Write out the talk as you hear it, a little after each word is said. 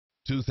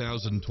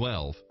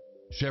2012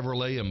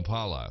 Chevrolet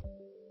Impala.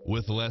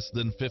 With less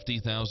than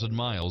 50,000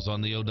 miles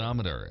on the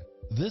odometer,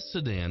 this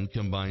sedan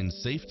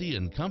combines safety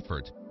and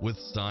comfort with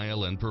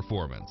style and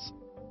performance.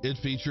 It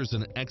features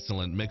an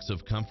excellent mix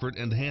of comfort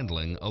and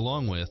handling,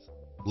 along with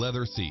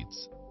leather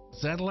seats,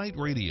 satellite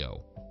radio,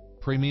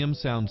 premium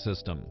sound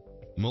system,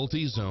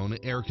 multi-zone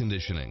air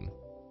conditioning,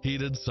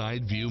 heated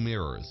side view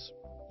mirrors,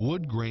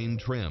 wood grain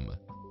trim,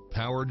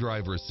 power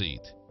driver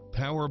seat,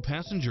 power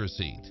passenger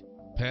seat,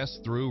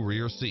 pass-through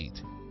rear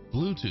seat,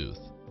 Bluetooth,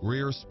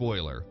 rear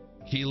spoiler,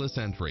 keyless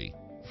entry,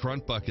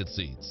 front bucket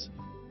seats,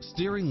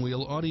 steering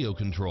wheel audio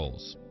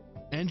controls,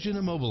 engine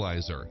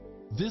immobilizer.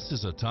 This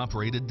is a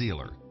top-rated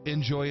dealer.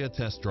 Enjoy a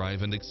test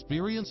drive and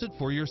experience it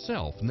for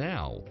yourself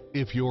now.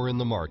 If you're in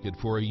the market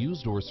for a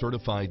used or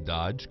certified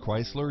Dodge,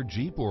 Chrysler,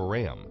 Jeep, or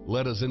Ram,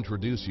 let us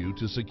introduce you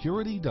to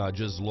Security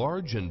Dodge's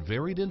large and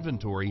varied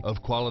inventory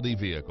of quality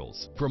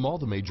vehicles from all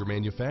the major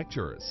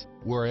manufacturers,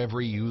 where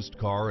every used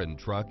car and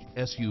truck,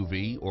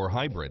 SUV, or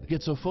hybrid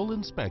gets a full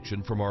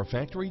inspection from our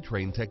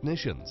factory-trained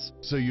technicians,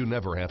 so you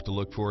never have to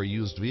look for a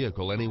used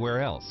vehicle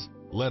anywhere else.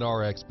 Let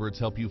our experts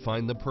help you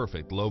find the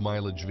perfect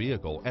low-mileage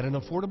vehicle at an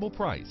affordable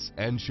price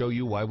and show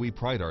you why we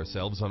pride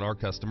ourselves on our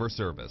customer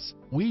service.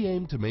 We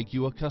aim to make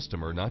you a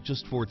customer not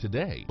just for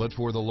today, but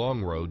for the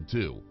long road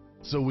too.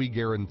 So we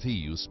guarantee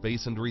you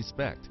space and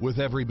respect with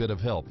every bit of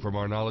help from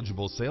our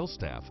knowledgeable sales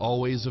staff,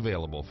 always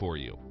available for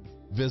you.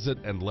 Visit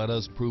and let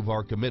us prove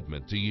our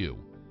commitment to you.